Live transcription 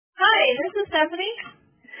this is Stephanie.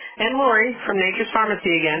 And Lori from Nature's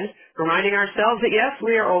Pharmacy again, reminding ourselves that yes,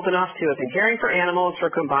 we are old enough to have been caring for animals for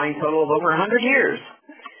a combined total of over 100 years.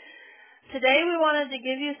 Today we wanted to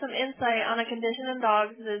give you some insight on a condition in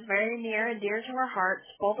dogs that is very near and dear to our hearts,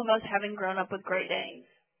 both of us having grown up with Great Danes.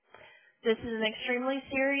 This is an extremely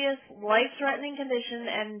serious, life-threatening condition,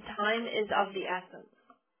 and time is of the essence.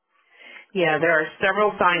 Yeah, there are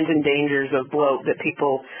several signs and dangers of bloat that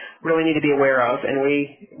people really need to be aware of, and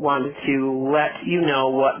we wanted to let you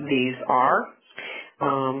know what these are.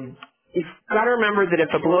 You've got to remember that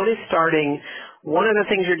if a bloat is starting, one of the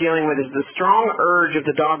things you're dealing with is the strong urge of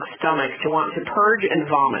the dog's stomach to want to purge and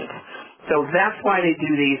vomit. So that's why they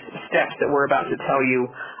do these steps that we're about to tell you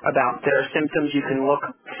about. There are symptoms you can look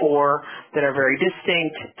for that are very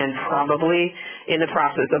distinct and probably in the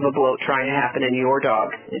process of a bloat trying to happen in your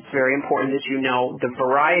dog. It's very important that you know the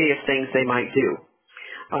variety of things they might do.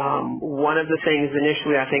 One of the things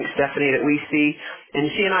initially, I think, Stephanie, that we see, and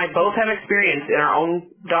she and I both have experience in our own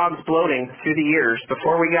dogs bloating through the years.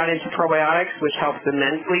 Before we got into probiotics, which helps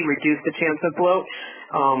immensely reduce the chance of bloat,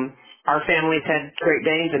 our families had Great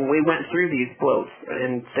Danes, and we went through these bloats,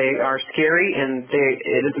 and they are scary, and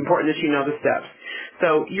it is important that you know the steps.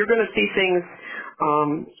 So you're going to see things,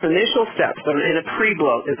 initial steps in a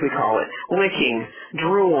pre-bloat, as we call it, licking,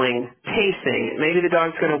 drooling, pacing. Maybe the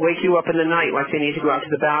dog's going to wake you up in the night like they need to go out to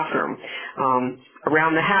the bathroom.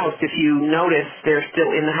 Around the house, if you notice they're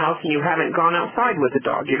still in the house and you haven't gone outside with the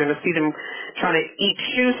dog, you're going to see them trying to eat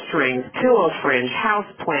shoestrings, pillow fringe, house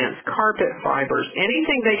plants, carpet fibers,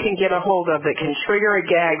 anything they can get a hold of that can trigger a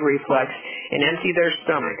gag reflex and empty their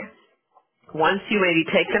stomach. Once you maybe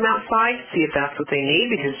take them outside, see if that's what they need,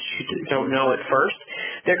 because you don't know at first,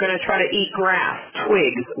 they're going to try to eat grass,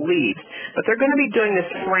 twigs, leaves, but they're going to be doing this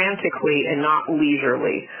frantically and not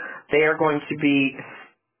leisurely. They are going to be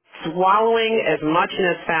swallowing as much and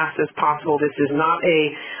as fast as possible. This is not a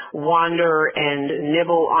wander and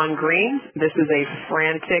nibble on greens. This is a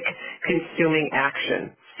frantic consuming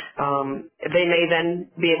action. They may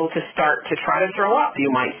then be able to start to try to throw up.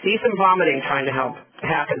 You might see some vomiting trying to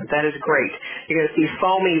happen. That is great. You're going to see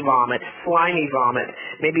foamy vomit, slimy vomit,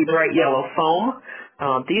 maybe bright yellow foam.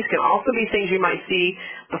 These can also be things you might see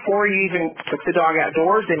before you even took the dog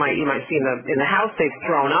outdoors. You might see in the house they've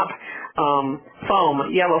thrown up.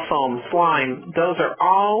 Foam, yellow foam, slime. Those are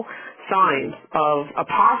all signs of a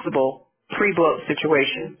possible pre-bloat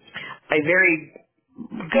situation. A very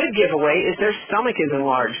good giveaway is their stomach is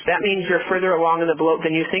enlarged. That means you're further along in the bloat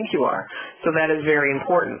than you think you are. So that is very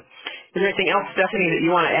important. Is there anything else, Stephanie, that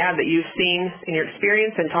you want to add that you've seen in your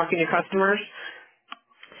experience in talking to customers?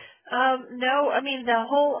 No, I mean, the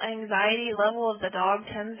whole anxiety level of the dog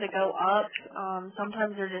tends to go up.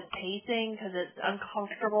 Sometimes they're just pacing because it's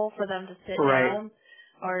uncomfortable for them to sit down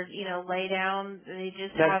or, lay down. They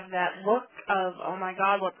just have that look of, oh my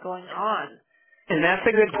God, what's going on? And that's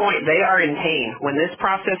a good point. They are in pain. When this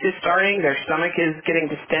process is starting, their stomach is getting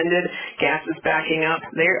distended, gas is backing up,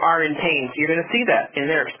 they are in pain. So you're going to see that in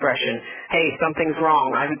their expression. Hey, something's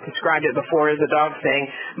wrong. I've described it before as a dog saying,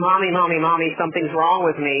 Mommy, Mommy, Mommy, something's wrong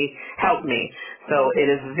with me. Help me. So it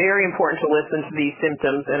is very important to listen to these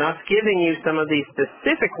symptoms, and us giving you some of these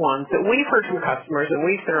specific ones that we've heard from customers and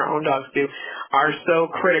we've seen our own dogs do are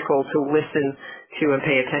so critical to listen to and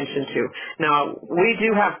pay attention to. Now, we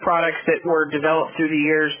do have products that were developed through the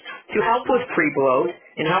years to help with pre-bloat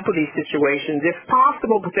and help with these situations, if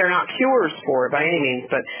possible, but they're not cures for it by any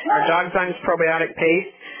means. But our Dogzymes probiotic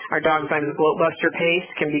paste, our Dogzymes bloat buster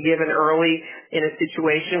paste can be given early in a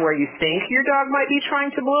situation where you think your dog might be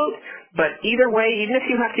trying to bloat. But either way, even if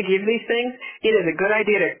you have to give these things, it is a good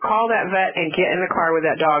idea to call that vet and get in the car with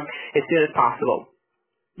that dog as soon as possible.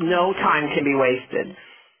 No time can be wasted.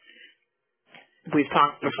 We've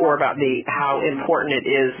talked before about how important it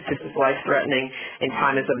is. This is life-threatening, and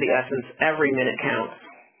time is of the essence. Every minute counts.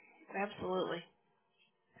 Absolutely.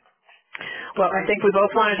 Well, I think we both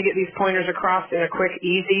wanted to get these pointers across in a quick,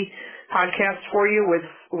 easy podcast for you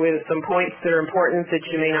with some points that are important that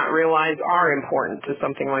you may not realize are important to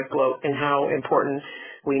something like bloat, and how important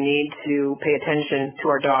we need to pay attention to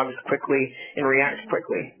our dogs quickly and react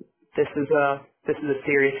quickly. This is a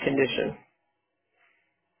serious condition.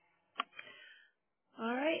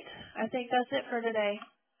 All right. I think that's it for today.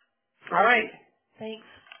 All right. Thanks.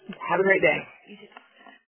 Have a great day. You too.